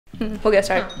हो गया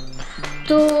स्टार्ट।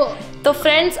 तो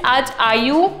फ्रेंड्स, आज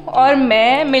आयु और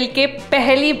मैं मिलके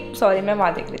पहली, सॉरी मैं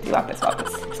वहाँ देख रही थी, वापस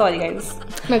सॉरी गाइस,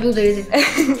 मैं भी उधर ही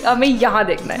थी। अब मैं यहाँ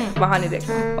देखना है, वहाँ नहीं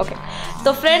देखना। ओके,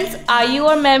 तो फ्रेंड्स, आयु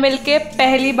और मैं मिलके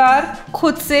पहली बार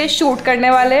खुद से शूट करने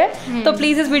वाले हैं, तो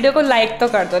प्लीज इस वीडियो को लाइक तो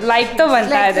कर दो। लाइक तो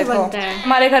बनता है, देखो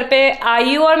हमारे घर पे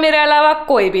आयु और मेरे अलावा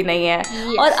कोई भी नहीं है,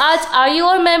 और आज आयु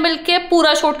और मैं मिलके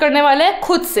पूरा शूट करने वाले हैं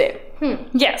खुद से।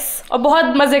 यस, और बहुत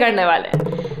मजे करने वाले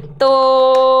हैं। तो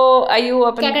आयु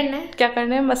अपन क्या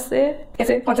करना है मस्त से,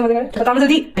 कैसे कौन से मजे करना है, बता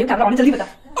जल्दी, जल्दी बता।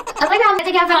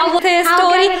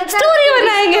 स्टोरी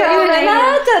बनाएंगे।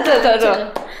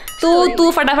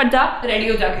 तू फटाफट जा, रेडी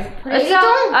हो जाके।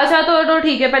 अच्छा तो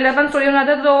ठीक है, पहले अपन स्टोरी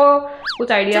बनाते हैं, तो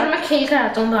कुछ आइडिया। मैं खेल कर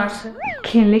आता हूँ बाहर से।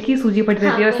 खेलने की सूजी पड़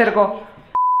जाती है तेरे को।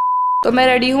 तो मैं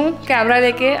रेडी हूँ कैमरा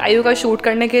लेके आयु का शूट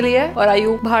करने के लिए, और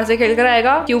आयु बाहर से खेल कर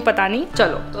आएगा, क्यों पता नहीं।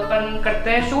 चलो तो अपन करते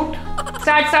हैं शूट।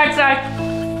 स्टार्ट।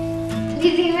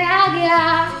 दीदी मैं आ गया।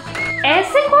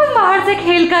 ऐसे कौन बाहर से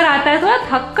खेल कर आता है, थोड़ा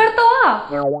थक कर तो आ।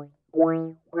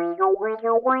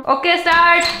 Okay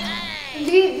start.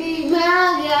 दीदी मैं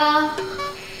आ गया।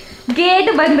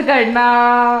 गेट बंद करना।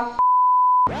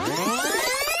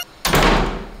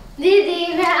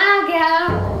 दीदी मैं आ गया।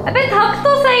 अबे थक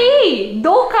तो सही,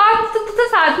 दो काम तो तुझसे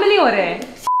साथ में नहीं हो रहे हैं।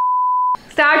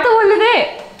 स्टार्ट तो बोलने दे।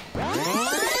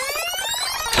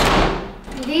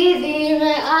 दीदी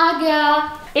मैं आ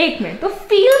गया। एक मिनट, तो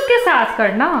फील्स के साथ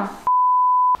करना।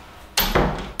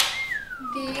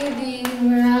 दीदी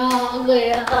मैं आ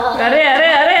गया। अरे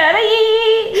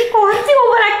ये कौन सी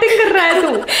ओवर एक्टिंग कर रहा है तू?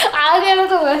 आ गया ना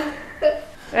तो मैं।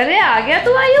 अरे आ गया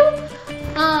तू आयु?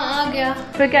 हाँ आ गया।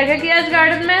 फिर क्या क्या किया आज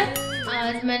गार्डन में?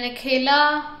 आज मैंने खेला,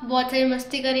 बहुत सारी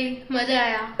मस्ती करी, मजा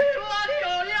आया।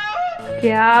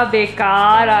 क्या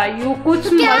बेकार आयु,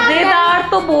 कुछ मजेदार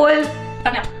तो बोल।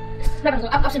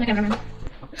 अब से मैं कैमरामैन।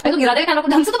 तो गिरा दे कैमरा को,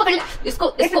 ढंग से तो पकड़ ले इसको।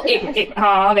 एक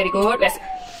हाँ वेरी गुड। वैसे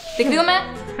दिख रही हूँ मैं?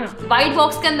 व्हाइट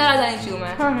बॉक्स के अंदर आ जानी चाहिए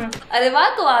मैं। अरे वाह,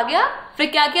 तो आ गया। फिर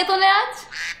क्या किया तूने आज?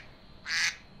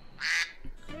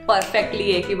 परफेक्टली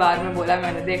एक ही बार में बोला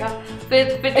मैंने, देखा। फिर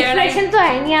एक्सप्रेशन तो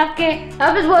है नहीं आपके,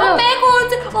 अब बोलो। मैं कौन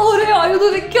से, अरे आयु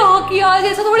तूने क्या किया आज,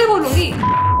 ऐसा थोड़ी बोलूंगी।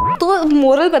 तो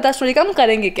मोरल बता स्टोरी का, हम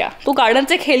करेंगे क्या? तू गार्डन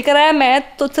से खेल कर आया, मैं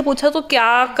तुझसे पूछा तो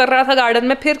क्या कर रहा था गार्डन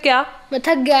में, फिर क्या? मैं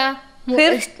थक गया।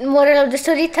 फिर मोरल ऑफ द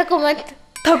स्टोरी, थको मत।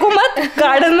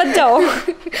 गार्डन मत जाओ।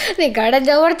 नहीं, गार्डन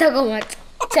जाओ और थको मत,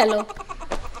 चलो।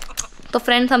 तो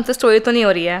फ्रेंड्स, हमसे स्टोरी तो नहीं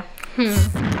हो रही है।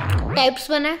 टाइप्स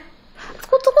बना,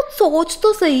 तो कुछ सोच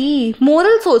तो सही,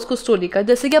 मोरल सोच कुछ स्टोरी का।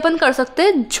 जैसे कि अपन कर सकते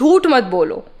हैं झूठ मत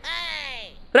बोलो,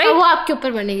 राइट? वो आपके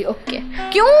ऊपर बनेगी। ओके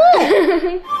क्यों?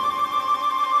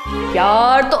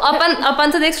 यार तो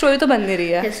अपन से देख स्टोरी तो बन नहीं रही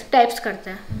है। टाइप्स करते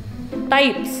हैं।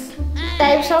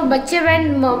 टाइप्स ऑफ बच्चे when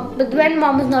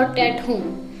mom is not at home।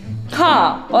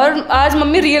 हाँ, और आज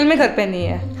मम्मी रियल में घर पे नहीं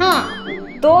है। हाँ,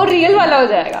 तो रियल वाला हो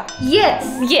जाएगा।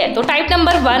 यस। ये तो टाइप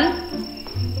नंबर 1,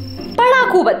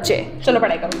 पढ़ाकू बच्चे। चलो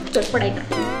पढ़ाई करो, चलो पढ़ाई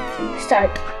करो।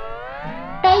 स्टार्ट।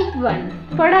 टाइप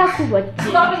 1, पढ़ाकू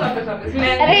बच्चे।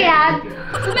 अरे यार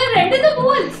तुम्हें रेडी तो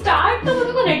बोल। स्टार्ट तो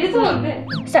मुझे को रेडी तो बोल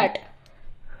दे। स्टार्ट।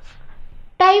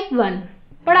 टाइप 1,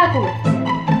 पढ़ाकू बच्चे।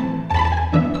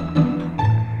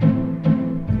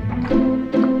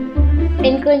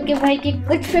 इनको इनके भाई की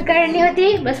कुछ फिक्र नहीं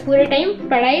होती, बस पूरे टाइम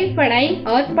पढ़ाई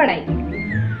और पढ़ाई।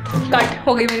 कट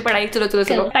हो गई मेरी पढ़ाई।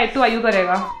 चलो। टाइप 2 आयु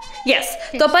करेगा। यस,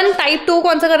 तो अपन टाइप 2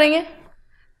 कौन सा करेंगे?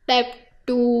 टाइप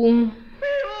 2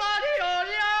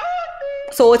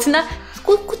 सोचना,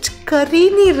 कुछ कर ही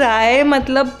नहीं रहा है,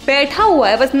 मतलब बैठा हुआ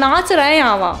है, बस नाच रहा है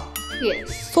यहाँ वहाँ।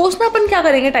 सोचना अपन क्या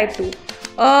करेंगे टाइप 2।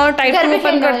 टाइप 2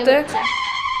 अपन करते हैं,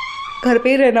 घर पे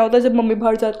ही रहना होता है जब मम्मी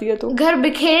बाहर जाती है तो। घर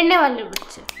बिखेरने वाले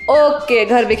बच्चे। ओके,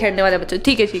 घर बिखेरने वाले बच्चे,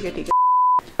 ठीक है।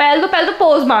 पहले तो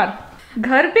पोज मार।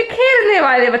 घर बिखेरने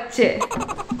वाले बच्चे।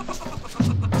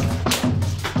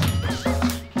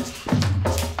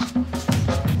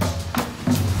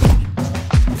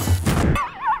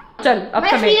 चल अब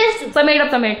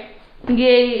समेट।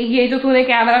 ये जो तूने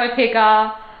कैमरा में फेंका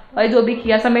और जो भी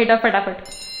किया, समेट अब फटाफट।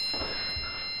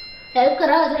 हेल्प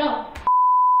करा जरा,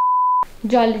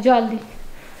 जल्दी।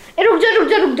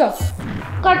 रुक जाओ।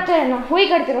 करते रहना, वही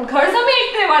करते रहो। घर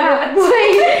समेटने वाले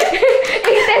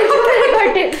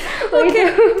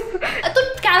तो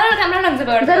कैमरा ढंग से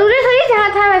पकड़। जरूरी थोड़ी जहाँ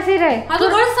था वैसे ही रहे। हाँ तो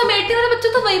घर समेटने वाले बच्चे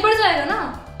तो वहीं पड़ जाएगा ना।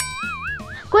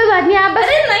 कोई बात नहीं, आप बस।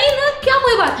 अरे नहीं ना, क्या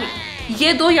कोई बात नहीं।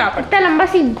 ये दो यहाँ पर। इतना लंबा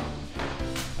सीन।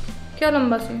 क्या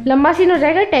लंबा सीन? लंबा सीन हो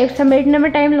जाएगा। टाइप समेटने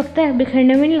में टाइम लगता है,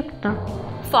 बिखरने में नहीं लगता।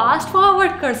 फास्ट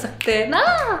फॉरवर्ड कर सकते हैं ना,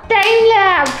 टाइम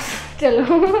लैप्स।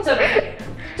 चलो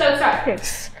स्टार्ट।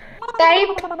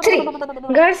 टाइप 3,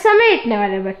 घर समेटने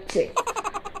वाले बच्चे।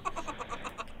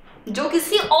 जो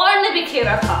किसी और ने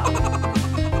बिखेरा था।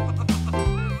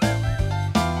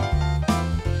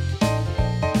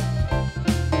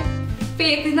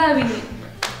 फेंकना भी नहीं।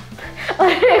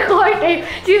 और एक और टाइप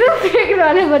चीजें फेंकने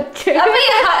वाले बच्चे। अभी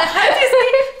हर चीज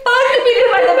में पानी पीने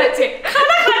वाले बच्चे,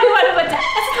 खाना खाने वाले बच्चे,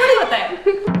 ऐसा थोड़ी होता है।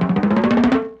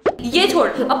 ये छोड़,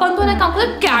 अपन तो ना काम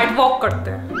करते कैट वॉक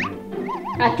करते हैं।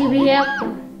 आती भी है आपको?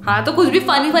 हाँ, तो कुछ भी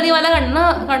फनी वाला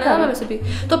करना मैं वैसे भी।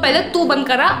 तो पहले तू बंद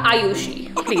करा आयुषी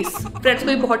प्लीज। फ्रेंड्स को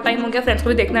भी बहुत टाइम हो गया, फ्रेंड्स को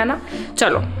भी देखना है ना।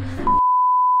 चलो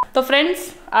तो फ्रेंड्स,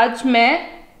 आज मैं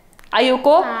आयु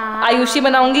को आयुषी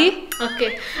बनाऊंगी। ओके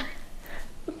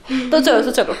तो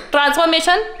चलो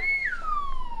ट्रांसफॉर्मेशन।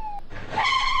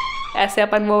 ऐसे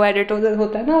अपन वो एडिट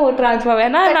होता है ना, वो ट्रांसफॉर्म है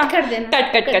ना, कट कर देना,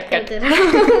 कट।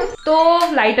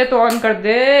 तो लाइटें तो ऑन कर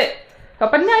दे।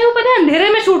 अपन ने आयु पता अंधेरे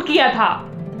में शूट किया था।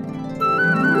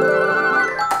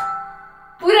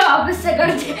 पूरा वापस से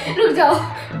कर दे। रुक जाओ,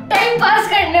 टाइम पास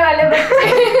करने वाले बच्चे।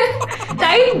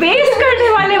 टाइम वेस्ट करने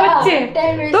वाले बच्चे।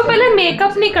 तो पहले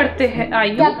मेकअप नहीं करते हैं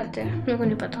आयु? क्या करते हैं मेरे को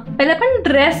नहीं पता। पहले अपन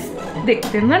ड्रेस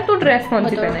देखते हैं ना। तो ड्रेस कौन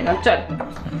सी पहनेगा? चल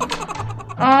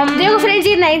देखो फ्रेंड्स,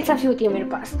 ये नाइंसाफी होती है मेरे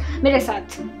पास, मेरे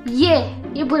साथ।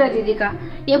 ये पूरा दीदी का,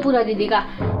 ये पूरा दीदी का,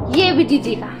 ये भी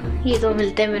दीदी का। ये दो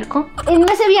मिलते हैं मेरे को।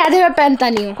 इनमें से भी आधे मैं पहनता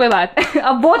नहीं हूँ। कोई बात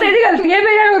अब बहुत ऐसी गलती है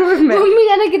मेरे और उसमें। मम्मी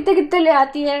जाने कितने ले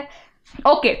आती है।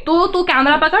 ओके, तू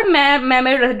कैमरा पकड़, मैं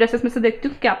मेरे ड्रेसेस में से देखती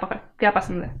हूँ क्या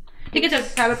पसंद है। ठीक है चल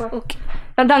कैमरा पकड़।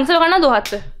 ओके, ढंग से पकड़ना, दो हाथ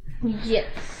से।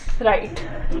 Yes right.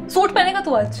 सूट पहनेगा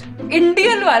तू आज?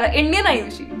 इंडियन वाला, इंडियन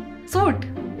आयुषी सूट।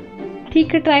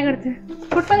 ठीक है, ट्राई करते हैं।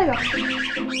 सूट पहनेगा?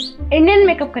 इंडियन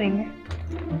मेकअप करेंगे।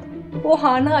 ओ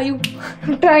हाँ ना आयु,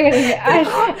 ट्राई करेंगे आज।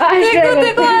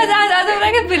 देखो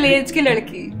आज विलेज की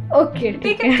लड़की। ओके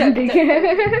ठीक है।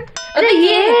 अरे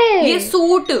ये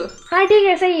सूट, हाँ ठीक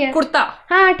है, सही है। कुर्ता,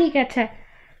 हाँ ठीक है, अच्छा है।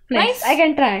 Nice, I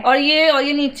can try. और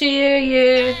ये नीचे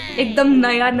ये एकदम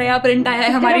नया प्रिंट आया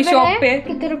है हमारी शॉप पे।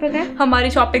 कितने रुपए का?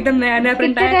 हमारी शॉप पे एकदम नया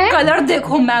प्रिंट आया है। कलर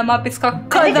देखो मैम आप इसका,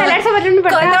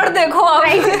 कलर देखो आप।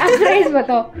 प्राइस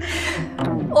बताओ।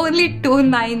 ओनली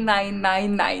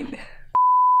 2999।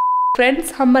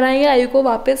 फ्रेंड्स, हम बनाएंगे आयु को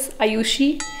वापस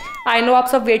आयुषी। आई नो आप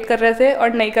सब वेट कर रहे थे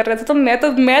और नहीं कर रहे थे, तो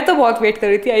मैं तो बहुत वेट कर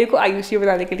रही थी आयु को आयुषी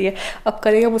बनाने के लिए। अब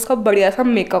करेंगे हम उसका बढ़िया सा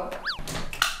मेकअप।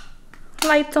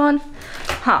 Lights on.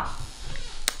 हाँ,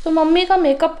 तो मम्मी का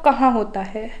मेकअप कहाँ होता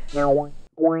है?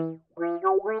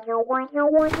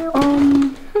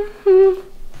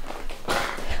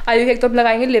 आयु एक तो हम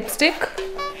लगाएंगे लिपस्टिक,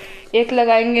 एक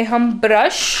लगाएंगे हम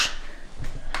ब्लश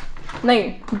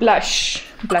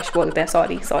बोलते हैं,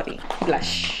 सॉरी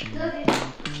ब्लश।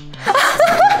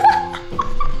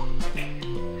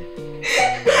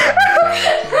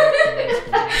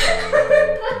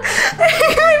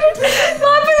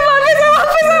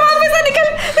 वापस निकल।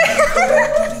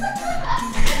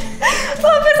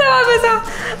 वापस आ।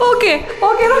 ओके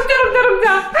रुक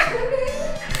जा।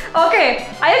 ओके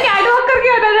आयु कैट वॉक करके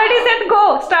आता। Ready set go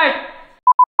start.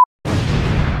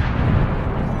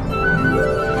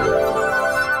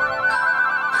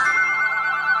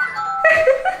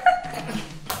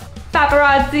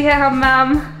 Paparazzi है हम मैम।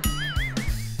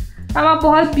 आप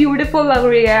बहुत ब्यूटीफुल लग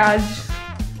रही है आज।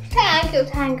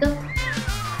 Thank you.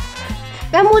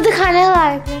 मैं मुझे दिखाने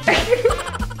आए थे।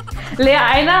 ले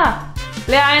आए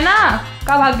ना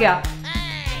कब भाग गया?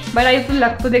 बट आई तो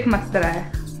लग तो देख मस्त रहा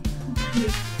है।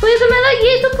 तो ये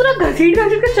तो पूरा घसीट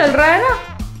के चल रहा है ना।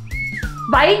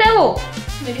 वाइट है वो।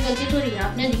 मेरी गलती थोड़ी है,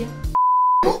 आपने दिया।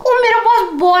 ओ मेरा पास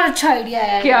बहुत अच्छा आइडिया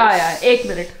है। क्या यार? 1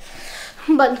 मिनट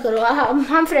बंद करो।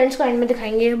 हम फ्रेंड्स को एंड में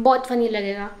दिखाएंगे, बहुत फनी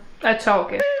लगेगा। अच्छा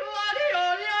ओके।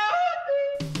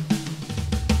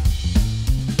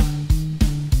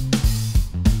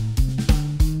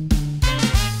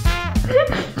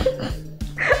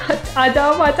 आजा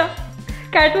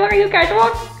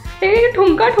कैटवॉक।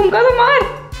 ठुमका तो मार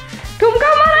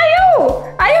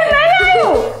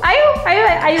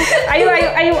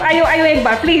आयु एक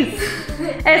बार प्लीज।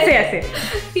 ऐसे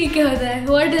ठीक है, होता है।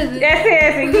 What is it?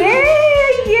 ऐसे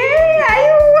ये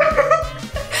आयु।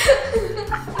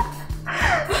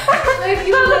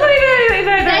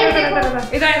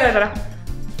 इधर।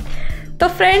 तो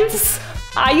फ्रेंड्स,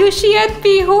 आयुषी एंड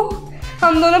पीहू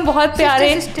हम दोनों बहुत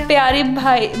प्यारी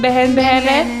भाई बहन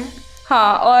है।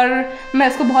 हाँ, और मैं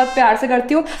इसको बहुत प्यार से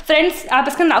करती हूँ। फ्रेंड्स, आप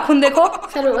इसका नाखून देखो।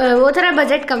 सर वो थोड़ा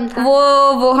बजट कम था।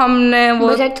 वो हमने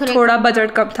थोड़ा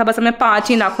बजट कम था। बस हमें 5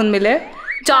 ही नाखून मिले।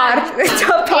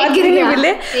 5 नहीं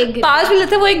मिले, 5 मिले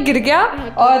थे, वो एक गिर गया।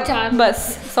 और 4 बस।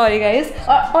 Sorry guys.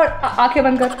 और आंखें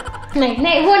बंद कर।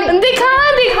 नहीं वो नहीं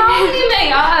दिखा नहीं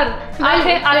यार।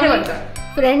 आंखें बंद कर।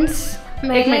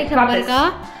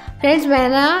 फ्रेंड्स मैं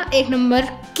ना 1 नंबर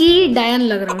की डायन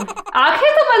लग रहा हूँ।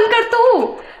 आंखें तो बंद कर तू।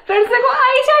 फ्रेंड्स देखो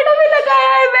आई शैडो भी लगाया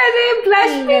है मैंने,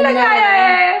 ब्लश भी लगाया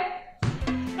है।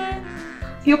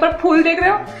 ये ऊपर फूल देख रहे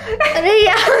हो? अरे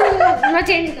यार मैं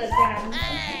चेंज करते हैं।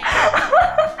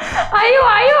 आयु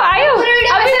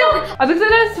अभी तो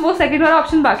वो सेकंड वाला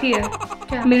ऑप्शन बाकी है।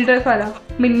 क्या? मिनी ड्रेस वाला,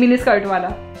 मिनी स्कर्ट वाला।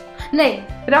 नहीं,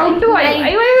 राउंड 2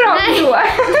 राउंड 2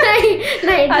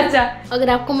 नहीं। अच्छा, अगर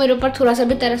आपको मेरे ऊपर थोड़ा सा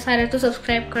भी तरस आ रहा है तो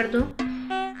सब्सक्राइब कर दो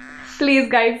प्लीज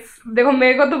गाइस। देखो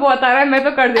मेरे को तो बहुत आ रहा है, मैं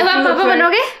तो कर देती हूँ। अब आप पापा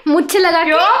बनोगे मुझे लगा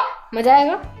के? मजा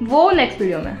आएगा। वो नेक्स्ट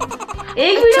वीडियो में,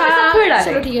 एक वीडियो में सब फिर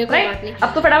डालेंगे। चलो ठीक है, कोई बात नहीं।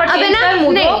 अब तो फटाफट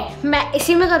नहीं, मैं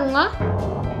इसी में करूंगा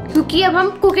क्योंकि अब हम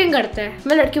कुकिंग करते हैं।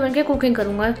 मैं लड़की बनके कुकिंग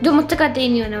करूंगा जो मुझसे कतई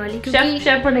नहीं होने वाली, क्योंकि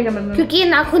शेफ बनने का मतलब, क्योंकि ये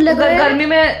नाखून लगा है। गर्मी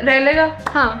में रह लेगा।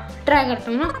 हाँ ट्राई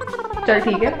करता हूँ ना। चल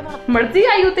ठीक है, मर्जी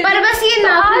आयु तेरी। पर बस ये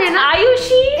नाखून है ना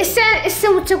आयुषी, इससे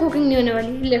मुझसे कुकिंग नहीं होने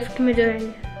वाली। लेफ्ट में जो है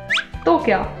तो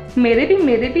क्या, मेरे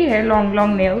भी है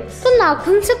लॉन्ग नेल्स। तो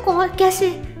नाखून से कौन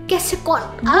कैसे कौन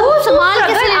वो संभाल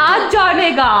कैसे आज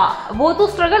जानेगा, वो तो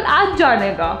स्ट्रगल आज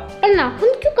जानेगा। पर नाखून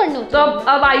क्यों करना होता? तो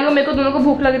अब आयु मेरे को दोनों को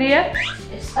भूख लग रही है।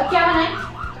 अब क्या बनाए?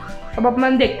 अब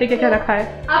अपन देखते क्या रखा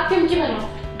है। आप किमची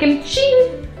बनाओ। Kimchi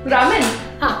ramen?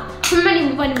 हाँ मैं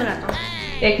नींबू पानी बनाता हूँ।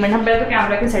 एक मिनट, हम पहले तो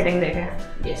कैमरा की सेटिंग देखें।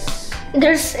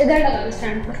 यस, इधर लगा दो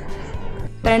स्टैंड पर।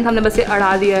 फ्रेंड्स हमने बस ये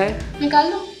अड़ा दिया है। निकाल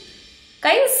लो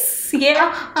गाइस ये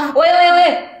ओए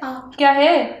क्या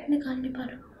है? निकाल नहीं पा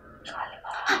रहा।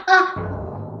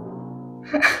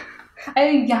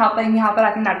 अरे यहाँ पर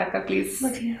आके नाटक कर प्लीज।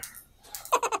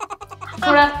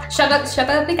 थोड़ा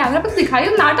शक्ल अपने कैमरा पे दिखाई,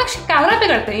 नाटक कैमरा पे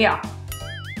करते हैं यार।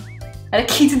 अरे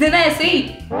खींच देना ऐसे ही।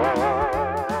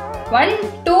 1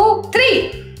 2 3।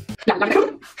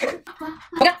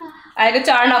 आयु के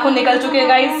 4 नाखून निकल चुके हैं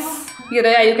गाइस। ये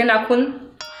रहे आयु के नाखून।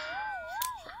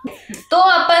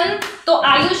 तो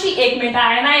आयुषी 1 मिनट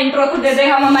आया ना, इंट्रो तो दे दे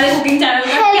हम हमारे कुकिंग चैनल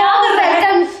में। क्या कर रहे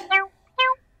हैं?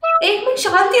 1 मिनट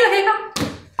शांति रखेगा।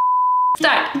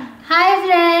 Start. Hi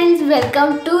friends,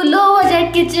 welcome to low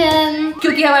budget kitchen.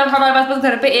 क्योंकि हमारे पास बस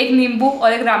घर पे एक नींबू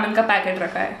और एक रामेन का पैकेट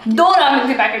रखा है। 2 रामेन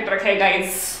के पैकेट रखे हैं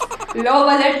गाइस। लो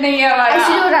बजट नहीं है हमारा।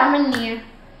 ऐसे वो रामेन नहीं है,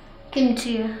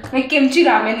 किमची है। नहीं किमची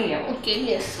रामेन ही है वो। Okay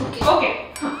yes okay.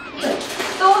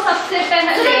 तो सबसे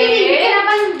पहले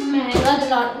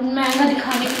महंगा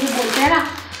दिखाने के लिए बोलते हैं ना।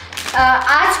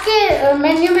 आज के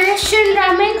मेन्यू में शिन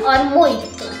रामेन और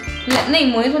मोहितो। नहीं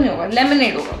मोहितो नहीं होगा,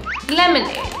 लेमनेड होगा।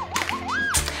 लेमनेड।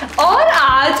 और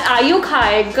आज आयु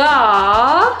खाएगा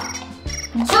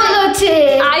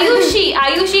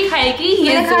आयुषी खाएगी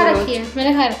ये। मैंने खा रखी है,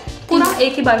 मैंने खा रखी पूरा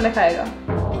एक ही बार में खाएगा।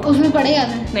 उसमें पड़ेगा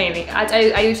ना? नहीं आज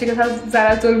आयुषी के साथ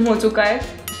ज्यादा जुल्म हो चुका है।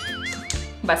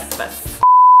 बस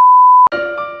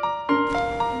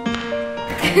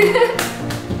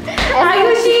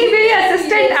आयुषी मेरी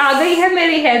असिस्टेंट आ गई है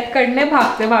मेरी हेल्प करने,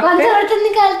 भागते भागते। कौन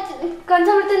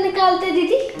सा बर्तन निकालते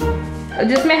दीदी?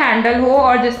 जिसमें हैंडल हो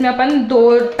और जिसमें अपन 2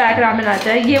 पैक रामेन आ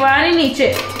जाए। ये वाला नहीं, नीचे।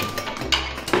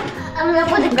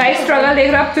 गाइस स्ट्रगल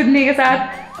देख रहा आप चुन्नी के साथ।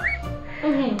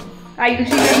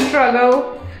 आयुषी का स्ट्रगल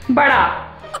बड़ा।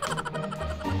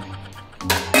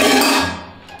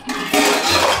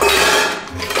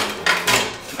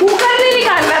 कुकर में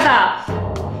निकालना था।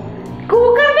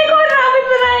 कुकर में कौन रामेन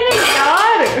बनाएगा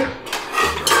यार?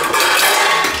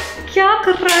 क्या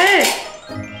कर रहा है?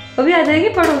 अभी आ जाएगी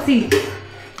पड़ोसी।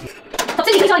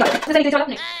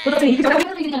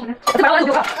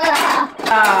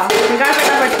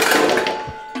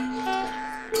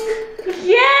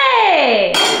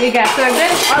 ये गैस रख दे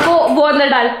और वो अंदर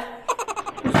डाल।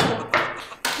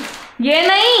 ये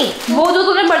नहीं, वो जो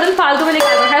तूने बर्तन फालतू में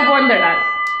निकाल रखा है वो अंदर डाल।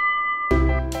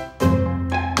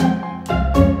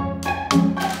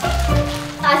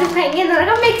 आज हम खाएंगे दोनों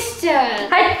का मिक्सचर।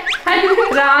 हट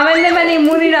रामेन में मैं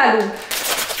नींबू नहीं डालू।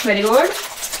 Very good.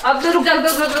 अब तो रुक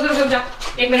जा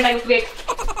 1 minute. I wait.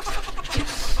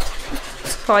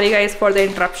 Sorry guys for the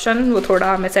interruption, वो थोड़ा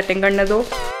हमें सेटिंग करने दो।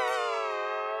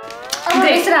 अब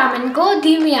इस रामेन को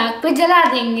धीमी आग पे जला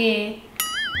देंगे।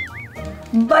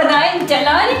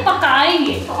 जलाने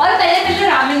पकाएंगे और पहले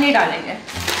रामेन नहीं डालेंगे।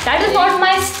 That is not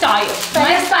my style.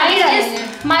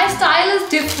 My style is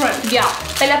different. Yeah.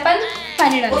 पहले अपन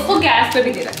पानी डालेंगे, उसको गैस पे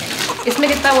भी दे रखेंगे। इसमें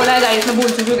कितना बोला है गाइस, मैं भूल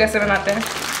चुकी हूँ कैसे बनाते हैं।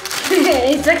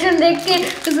 इंस्ट्रक्शन देख के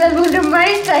माय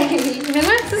स्टाइल है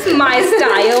ना। This is my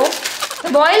style.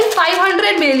 Boil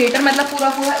 500 millilitre, मतलब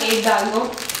पूरा एक डाल दो।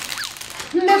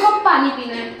 मेरे को पानी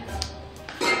पीना है।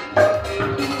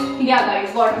 या गाइस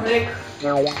वाटर ब्रेक।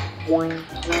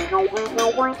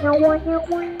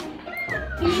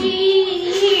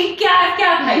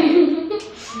 क्या खाई?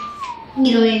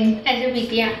 हीरोइन ऐसे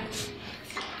पीती है।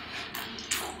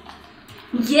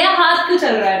 ये हाथ क्यों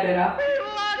चल रहा है तेरा?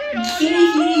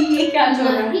 ये क्या चल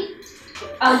रहा है?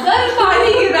 अगर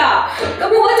पानी गिरा तो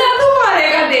पोछा तू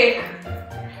मारेगा, देख।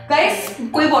 गाइस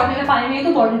कोई बॉटल में पानी नहीं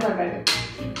तो बॉटल भर कर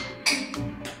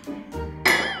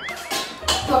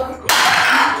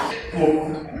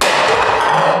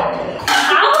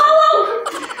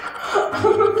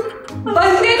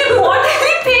बंदे ने बॉटल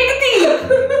ही फेंक दी,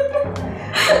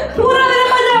 पूरा मेरा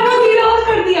पजामा गीला और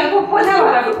कर दिया। वो पोछा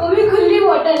मारा, वो भी खुली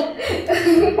बॉटल,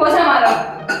 पोछा मारा।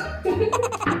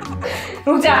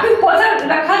 रुक जा, पोछा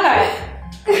रखा का है?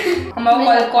 हम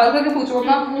कॉल करके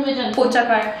पूछूंगा पोछा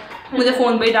का है, मुझे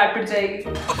फोन पे ही डांट पिट जाएगी।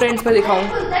 फ्रेंड्स पे दिखाऊं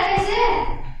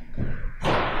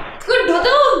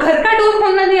तो घर का डोर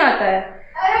खोलना नहीं आता है।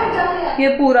 ये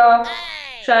पूरा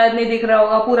शायद नहीं दिख रहा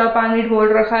होगा, पूरा पानी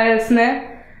ढोल रखा है इसने।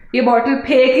 ये बॉटल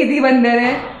फेंक ही थी बंदे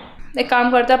ने। एक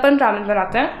काम करते हैं, अपन रामेन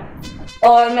बनाते हैं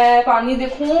और मैं पानी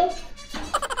देखूं।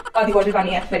 आधी बॉटल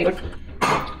पानी है, वेरी गुड।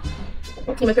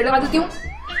 मैं फिर लगा देती हूँ।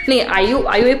 नहीं, आयु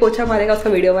ये पोछा मारेगा, उसका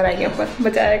वीडियो बनाएंगे अपन,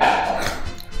 बचाएगा।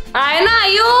 आए ना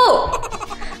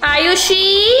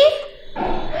आयुषी,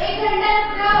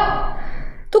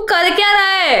 तू कर क्या रहा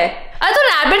है? अरे तू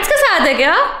रैबिट्स के साथ है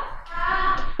क्या?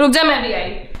 रुक जा, मैं भी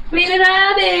आई। मेरे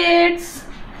रैबिट्स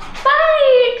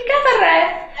वाइट क्या कर रहा है?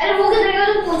 अरे वो किधर गया?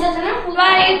 तू पूछा था ना,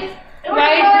 वाइट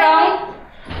ब्राउन।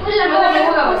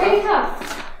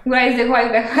 गाइस देखो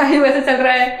आयु ऐसे चल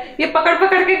रहा है, ये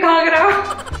पकड़ के भाग रहा।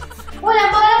 वो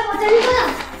लंबा वाला पोछा नहीं था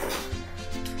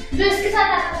जो इसके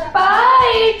साथ आता था?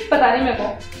 वाइट पता नहीं मेरे को।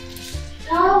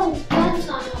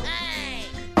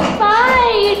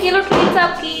 वाइट ये लो ट्रीट्स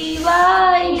आपकी।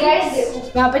 वाइट गाइस देखो,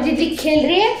 वहाँ पे दीदी खेल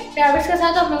रही है रैबिट्स के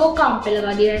साथ, और मेरे को काम पे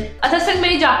लगा दिया है। असिस्टेंट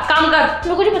मेरी जा, काम कर।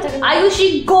 मेरे को नहीं पता।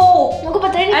 आयुषी गो, मेरे को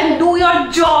पता ही नहीं and do your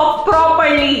job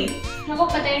properly. मेरे को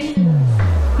पता ही नहीं।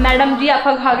 मैडम जी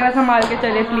आपका घाघरा संभाल के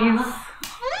चले प्लीज।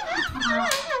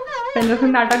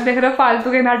 नाटक देख रहे हो,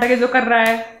 फालतू के नाटक है जो कर रहा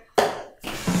है।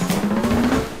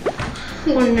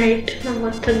 गुड नाइट, मैं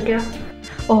बहुत थक गया।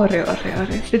 अरे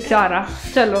बेचारा।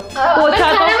 चलो पोछा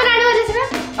खाना बनाने वाले थे ना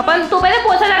अपन, तो पहले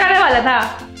पोछा लगाने वाला था।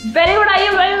 वेरी गुड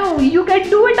आयु, यू कैन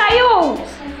डू इट आयु।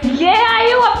 ये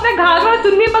आयु अपने घाघरा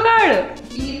चुन्नी पकड़।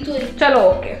 चलो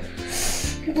ओके,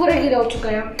 पूरा गिरा हो चुका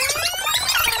है।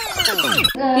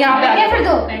 यहाँ पे फिर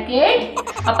 2 पैकेट।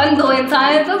 अपन 2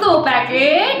 इंसान है तो 2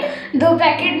 पैकेट। 2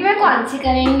 पैकेट में कौन सी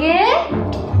करेंगे?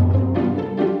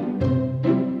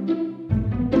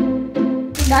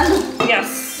 डाल दूं?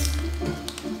 यस।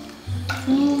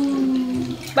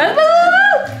 बस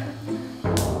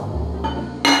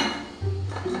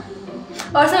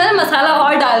और सब मैंने मसाला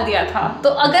और डाल दिया था, तो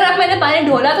अगर अब मैंने पानी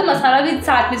ढोला तो मसाला भी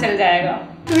साथ में चल जाएगा।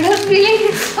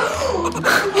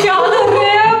 क्या कर रहे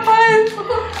हैं अपन?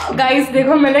 गाइस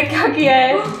देखो मैंने क्या किया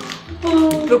है।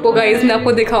 रुको गाइस मैं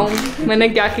आपको दिखाऊं मैंने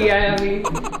क्या किया है। अभी ये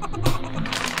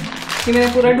मैंने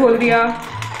पूरा ढोल दिया,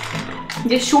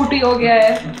 ये शूट ही हो गया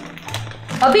है।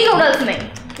 अभी नूडल्स नहीं,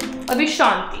 अभी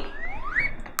शांति।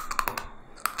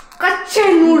 कच्चे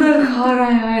नूडल खा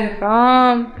रहा है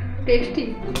राम। टेस्टी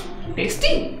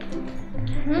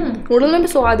नूडल में भी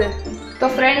स्वाद है। तो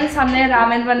फ्रेंड्स हमने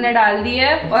रामेन बनने डाल दी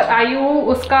है और आयु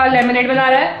उसका लेमनेड बना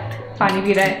रहा है, पानी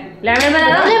पी रहा है। लेमनेड बना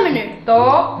रहा है तो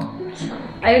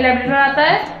आयु लेमनेड बनाता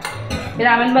है, फिर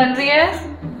रामेन बन रही है,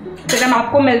 फिर हम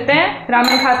आपको मिलते हैं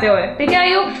रामेन खाते हुए। ठीक है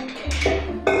आयु,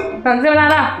 ढंग से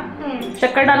बनाना,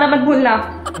 शक्कर डालना मत भूलना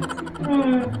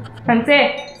ढंग से।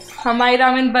 हमारी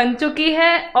रामेन बन चुकी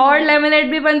है और लेमनेड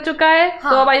भी बन चुका है।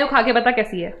 हाँ। तो अब आयु खा के बता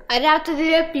कैसी है। अरे आप तो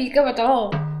धीरे पी के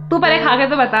बताओ। तू पहले खा के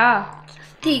तो बता।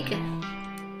 ठीक है।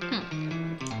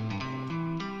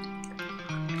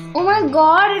 Oh my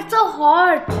God, it's so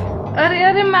hot.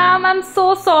 अरे ma'am I am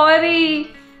so sorry.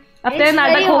 अब तेरे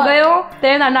नाटक हो गए हो,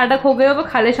 नाटक हो गए हो तो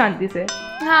खा ले शांति से।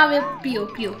 हाँ वे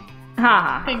पियो।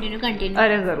 हाँ कंटिन्यू।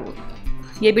 अरे जरूर,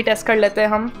 ये भी टेस्ट कर लेते हैं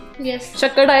हम। यस।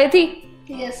 शक्कर डाली थी,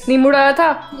 यस। नींबू डाला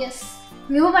था, यस।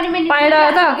 नींबू पानी में पानी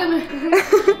डाला था।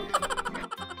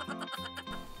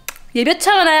 ये भी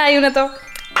अच्छा बनाया आयु ने तो।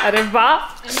 अरे वाह,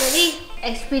 वेरी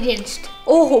एक्सपीरियंस्ड।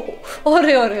 ओहो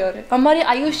अरे हमारी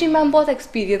आयुषी मैम बहुत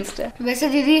एक्सपीरियंस्ड है। वैसे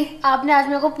दीदी आपने आज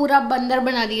मेरे को पूरा बंदर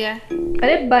बना दिया है।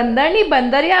 अरे बंदर नहीं,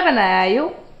 बंदरिया बनाया आयु।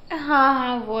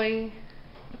 हाँ वही।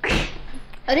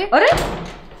 अरे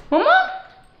मम्मा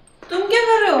तुम क्या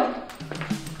कर रहे हो?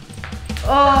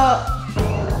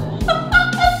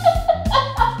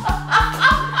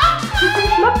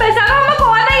 मैं पहचाना मम्मा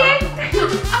कौन है ये?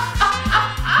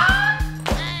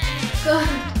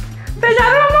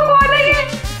 पहचानो मम्मा कौन है ये?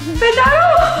 पहचानो।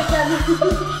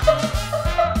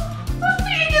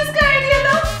 ये किसका आइडिया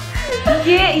था?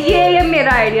 ये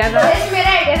मेरा आइडिया था। मेरा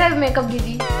आइडिया था मेकअप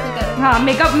दीदी। हाँ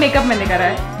मेकअप मैंने करा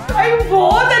है। आई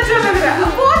बहुत अच्छा लग रहा है,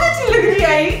 बहुत अच्छी लग रही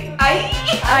है।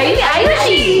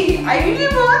 आयुषी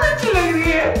बहुत अच्छी लग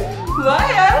रही है।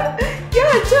 वाह यार क्या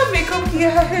अच्छा मेकअप किया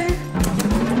है।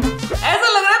 ऐसा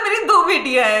लग रहा है मेरी 2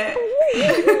 बेटियां हैं,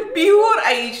 पीहू और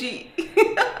आयुषी।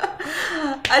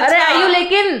 अच्छा। अरे आयु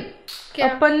लेकिन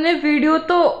अपन ने वीडियो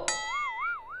तो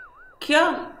क्या,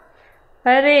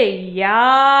 अरे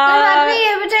यार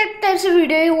ये बच्चा एक टाइप से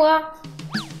वीडियो ही हुआ।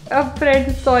 अब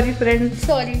फ्रेंड्स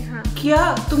सॉरी। हाँ क्या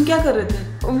तुम क्या कर रहे थे?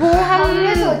 वो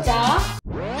हमने सोचा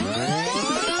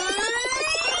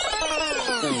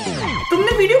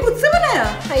तुमने वीडियो खुद से बनाया?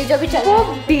 जो भी चल वो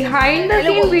behind the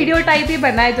scene video type ही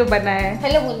बना है जो बना है।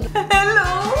 हेलो बोल। हेलो।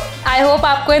 आई होप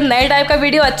आपको नए टाइप का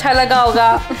वीडियो अच्छा लगा होगा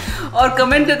और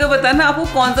कमेंट करके बताना आपको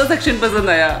कौन सा सेक्शन पसंद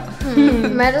आया।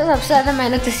 मैं तो सबसे ज्यादा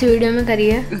मेहनत इस वीडियो में करी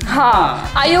है।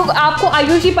 हाँ आपको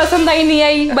आयुषी पसंद आई नहीं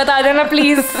आई बता देना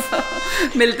प्लीज।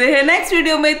 मिलते हैं नेक्स्ट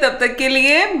वीडियो में, तब तक के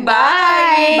लिए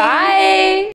बाय बाय।